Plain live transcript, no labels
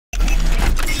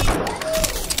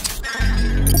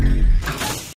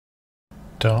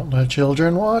Don't let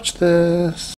children watch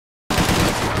this.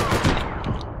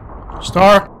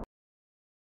 Star.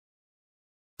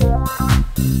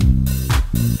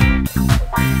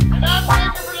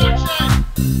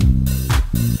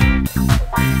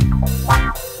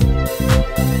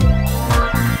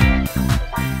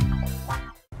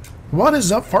 What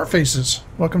is up, fart faces?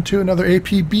 Welcome to another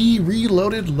APB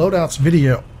Reloaded Loadouts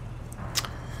video.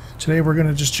 Today we're going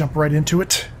to just jump right into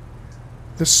it.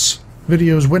 This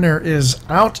video's winner is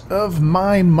Out of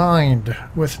My Mind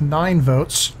with 9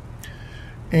 votes.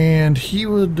 And he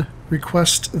would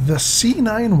request the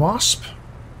C9 Wasp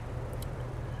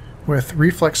with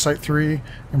Reflex Sight 3,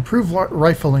 Improved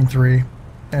Rifling 3,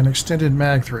 and Extended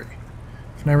Mag 3.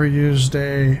 I've never used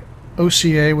a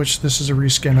OCA, which this is a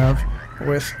reskin of,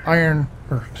 with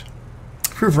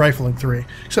Improved Rifling 3,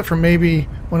 except for maybe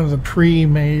one of the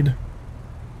pre-made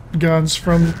guns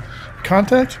from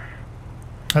Contact.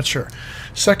 Not sure.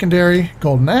 Secondary,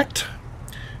 Golden Act,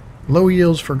 low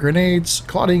yields for grenades,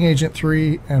 Clotting Agent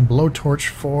 3, and Blowtorch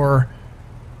for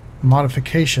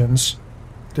modifications.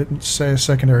 Didn't say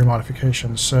secondary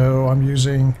modifications, so I'm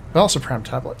using Valsipram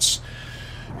tablets.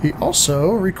 He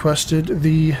also requested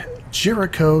the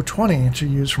Jericho 20 to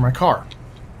use for my car.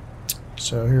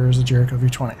 So here is the Jericho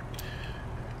V20.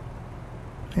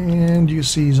 And you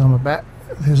see he's on my back.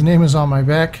 His name is on my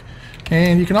back.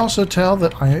 And you can also tell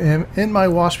that I am in my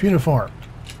Wasp uniform.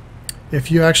 If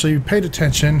you actually paid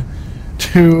attention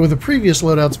to the previous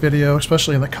Loadouts video,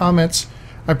 especially in the comments,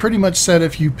 I pretty much said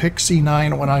if you pick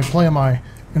C9 when I play my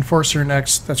Enforcer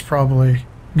next, that's probably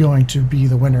going to be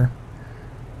the winner.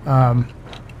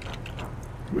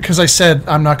 Because I said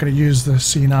I'm not going to use the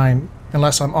C9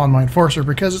 unless I'm on my Enforcer,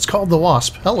 because it's called the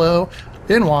Wasp. Hello,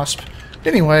 in Wasp.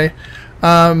 Anyway,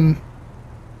 that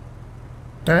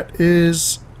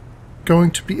is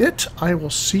going to be it. I will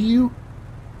see you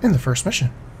in the first mission.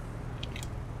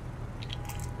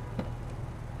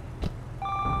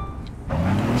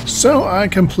 So I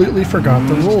completely forgot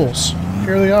the rules.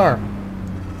 Here they are.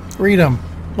 Read them,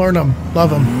 learn them,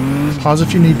 love them. Pause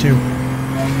if you need to.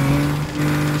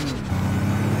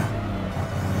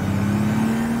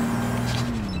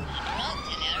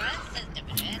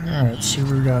 Alright, let's see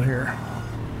what we got here.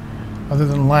 Other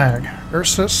than lag.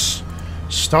 ASUS,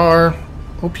 Star,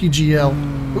 OPGL.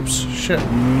 Oops, shit.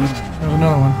 There's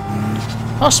another one.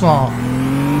 How small?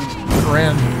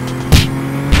 Grand.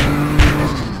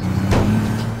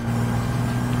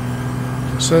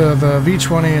 So the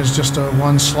V20 is just a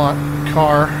 1-slot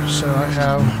car, so I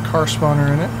have a car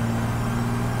spawner in it.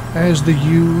 As the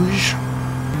usual.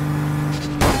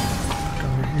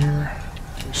 Over here.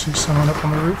 You see someone up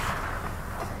on the roof?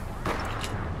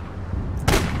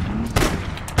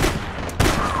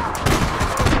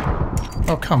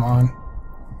 Oh, come on.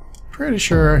 Pretty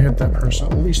sure I hit that person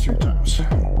at least 3 times.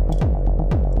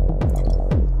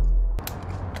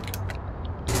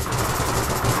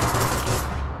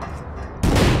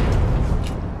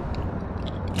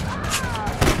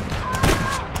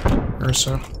 Or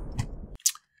so.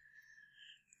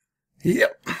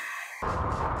 Yep.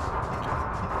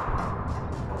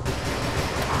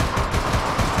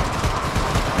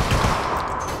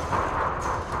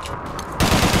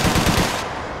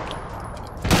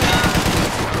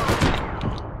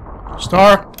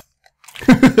 Star!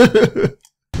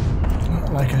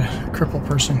 Like a crippled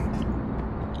person.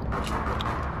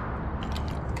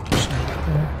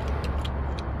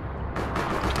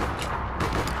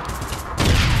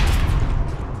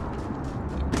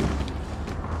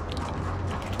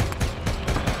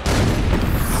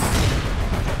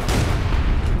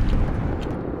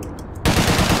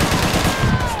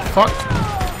 Fuck!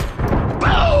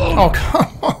 Oh, come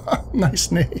on!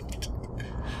 Nice nade.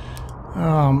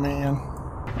 Oh, man.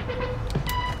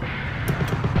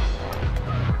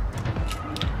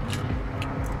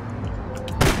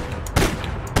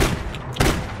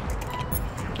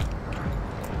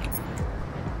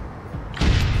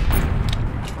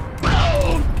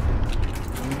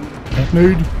 That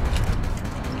nude.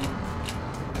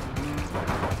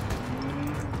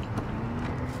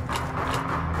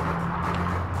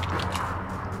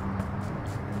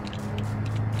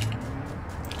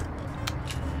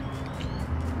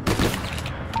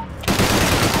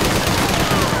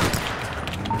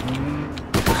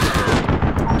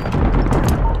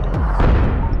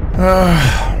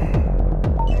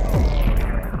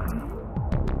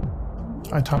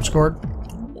 I top scored.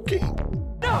 Okay.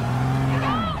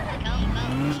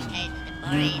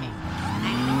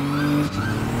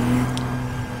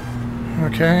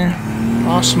 Okay.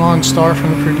 R0wan Star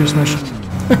from the previous mission.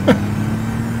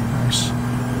 Nice.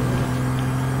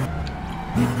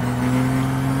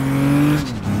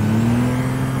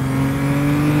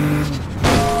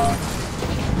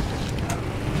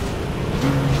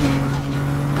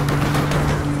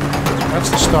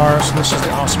 MasterStar, so this is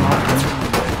the awesome option.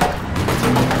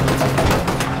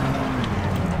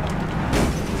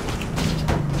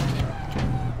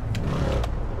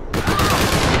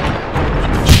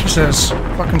 Jesus,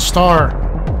 fucking star.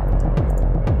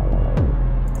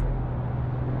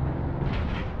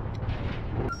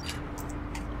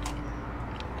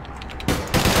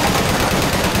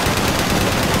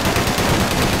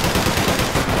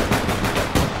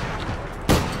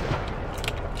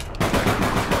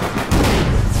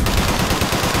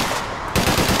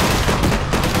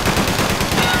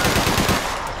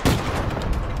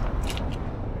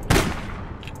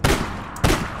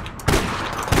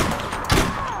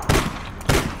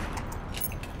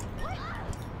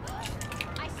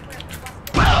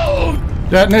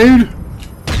 That nude.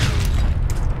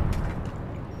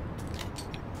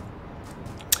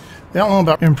 I don't know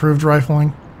about improved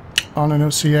rifling on an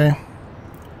OCA.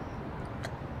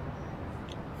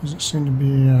 Doesn't seem to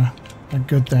be a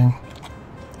good thing.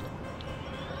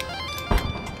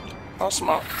 Awesome.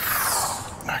 Okay.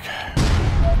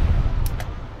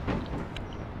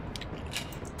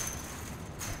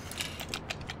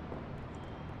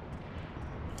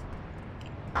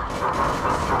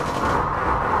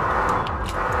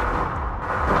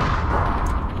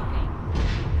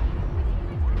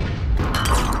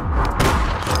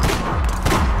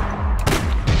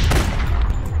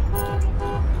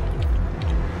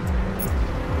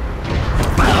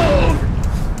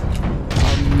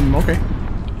 Okay.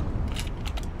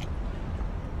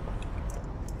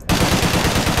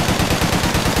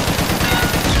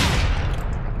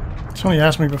 Somebody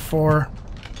asked me before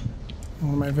in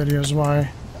one of my videos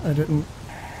why I didn't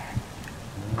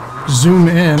zoom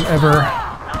in ever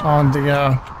on the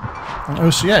on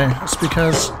OCA. It's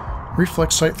because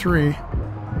Reflex Sight 3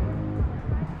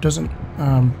 doesn't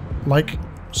like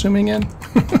zooming in.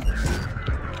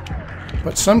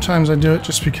 But sometimes I do it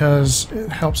just because it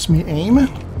helps me aim.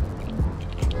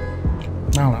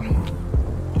 I don't know.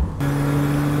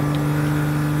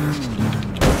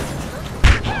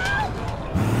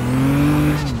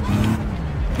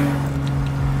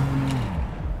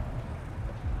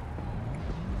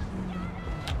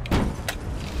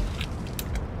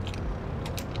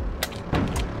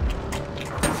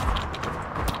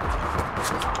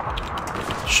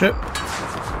 Shit.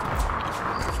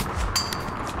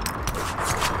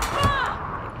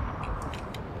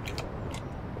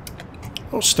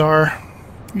 Oh, Star.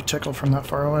 You tickled from that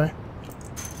far away.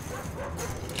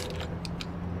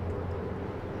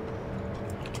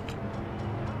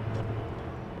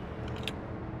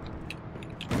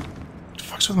 What the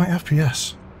fuck's with my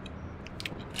FPS?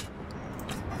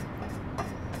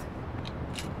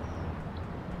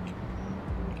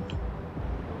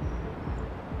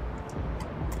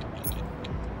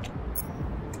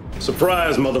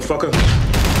 Surprise, motherfucker.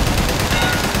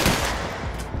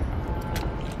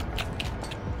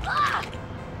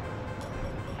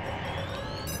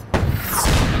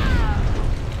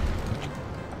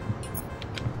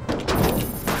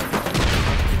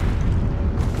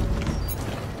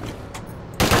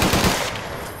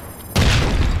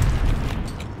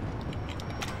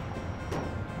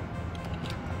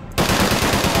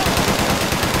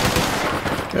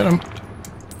 Get him.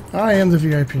 I am the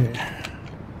VIP.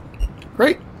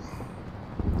 Great.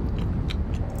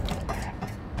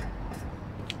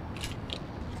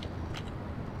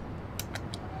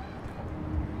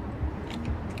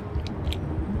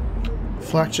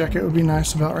 Flak jacket would be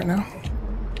nice about right now.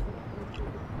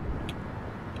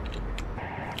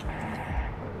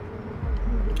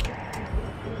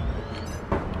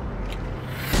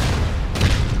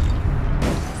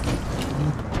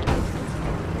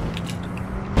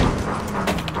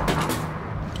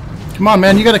 Come on,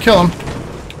 man, you gotta kill him.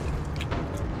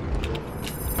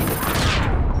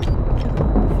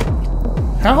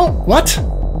 How? What?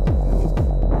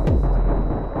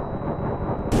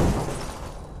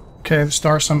 Okay, the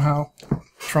star somehow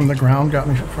from the ground got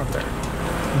me from there.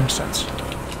 Makes sense.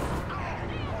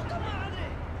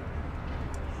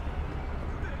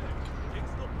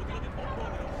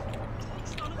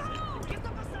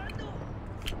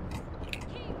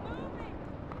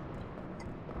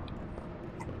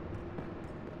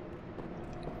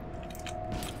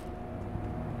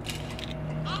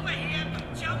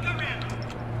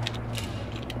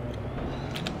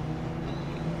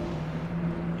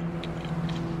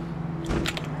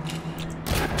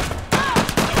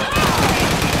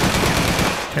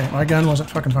 Okay, my gun wasn't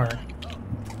fucking firing.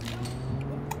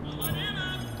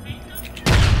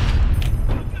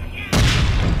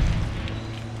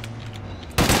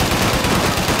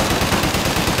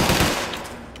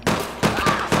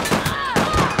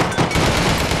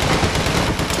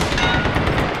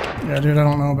 dude, I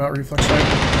don't know about reflex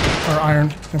sight or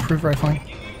iron improved rifling.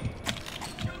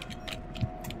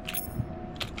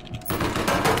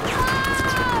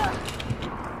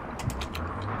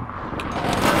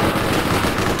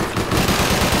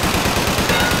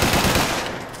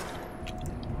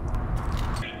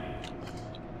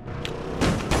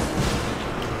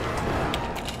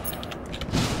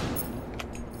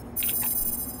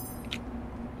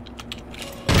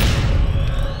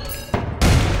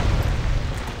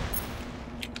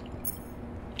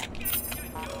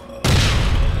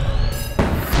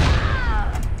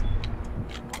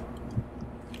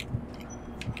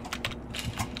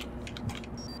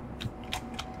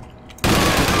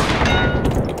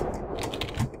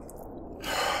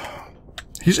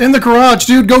 He's in the garage,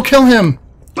 dude! Go kill him!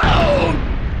 Oh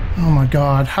my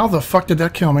god, how the fuck did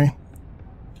that kill me?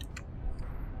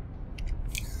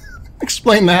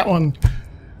 Explain that one.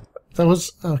 That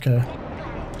was... okay.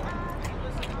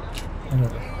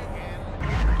 Whatever.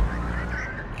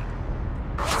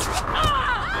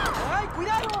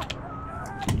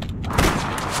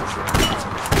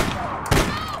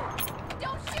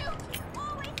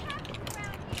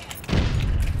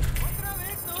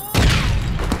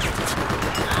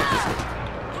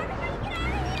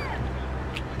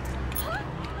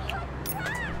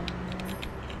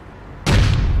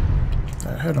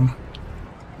 Hit him.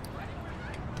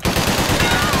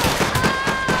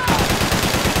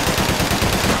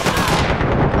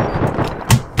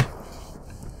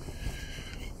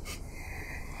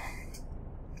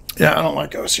 Yeah, I don't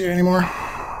like OCA anymore.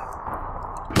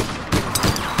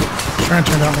 Trying to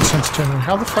turn down my sensitivity.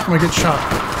 How the fuck am I getting shot?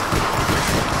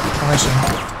 Oh, I see.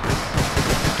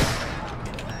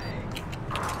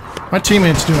 My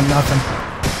teammate's doing nothing.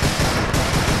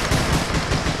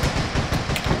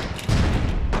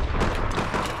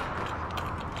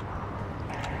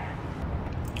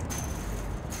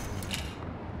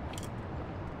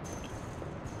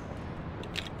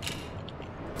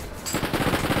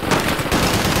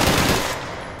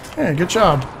 Hey, good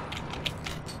job.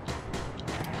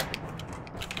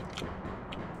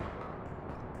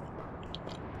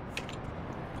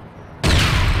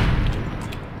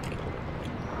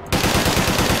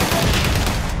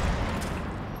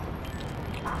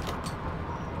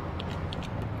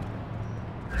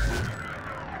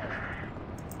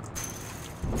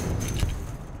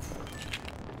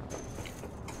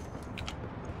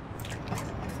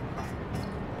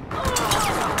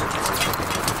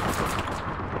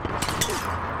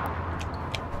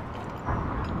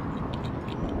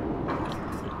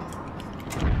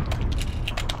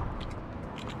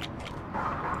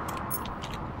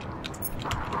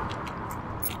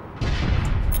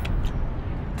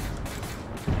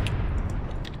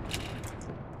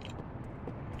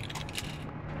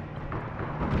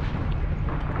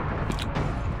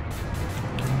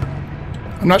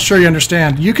 I'm not sure you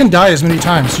understand. You can die as many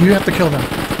times. You have to kill them.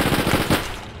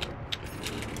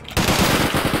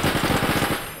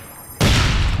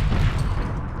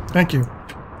 Thank you.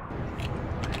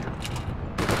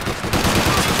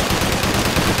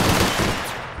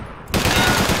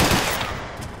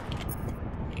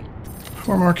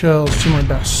 Four more kills, 2 more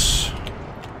deaths.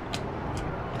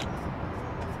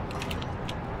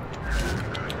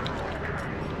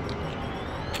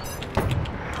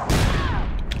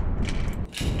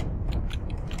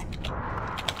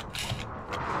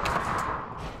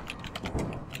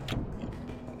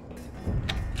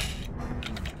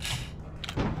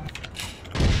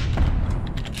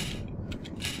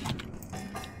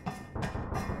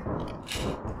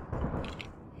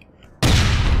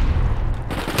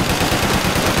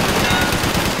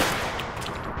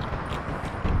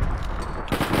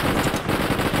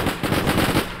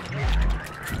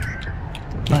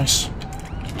 Nice.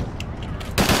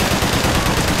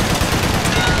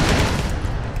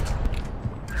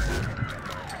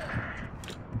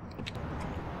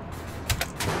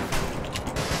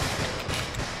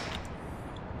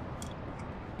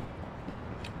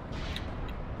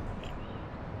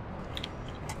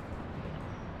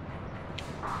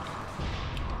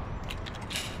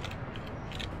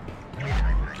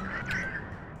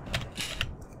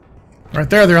 Right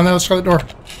there, they're on the other side of the door.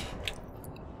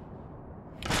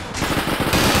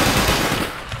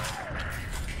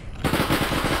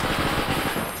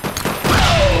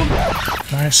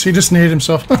 Nice, he just naded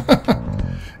himself.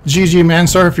 GG, man,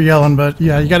 sorry for yelling, but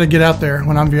yeah, you gotta get out there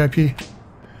when I'm VIP.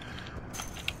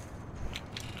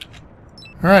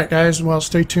 Alright guys, well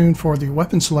stay tuned for the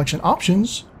weapon selection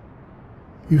options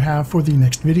you have for the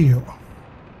next video.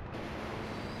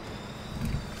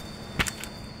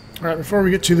 Alright, before we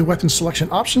get to the weapon selection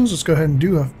options, let's go ahead and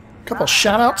do a couple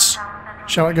shout outs.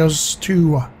 Shout out goes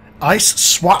to Ice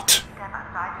SWAT.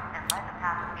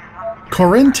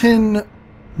 Corentin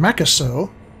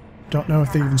Macasso. Don't know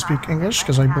if they even speak English,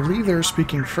 because I believe they're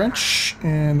speaking French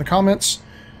in the comments.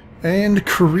 And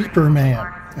Creeper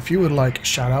Man. If you would like a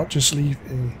shout out, just leave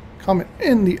a comment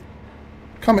in the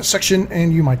comment section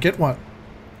and you might get one.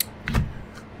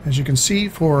 As you can see,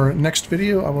 for next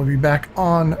video, I will be back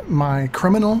on my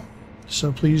criminal,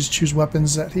 so please choose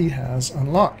weapons that he has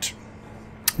unlocked.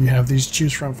 You have these to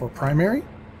choose from for primary.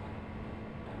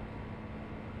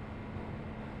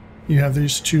 You have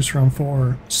these to choose from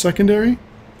for secondary.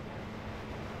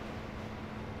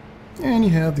 And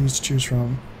you have these to choose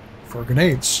from for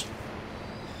grenades.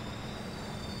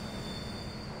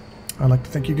 I'd like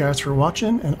to thank you guys for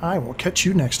watching, and I will catch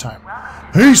you next time.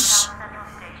 Peace!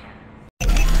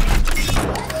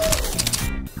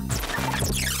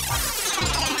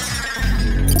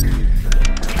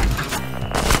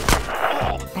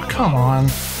 Oh, come on.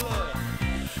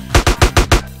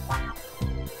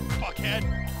 Fuckhead.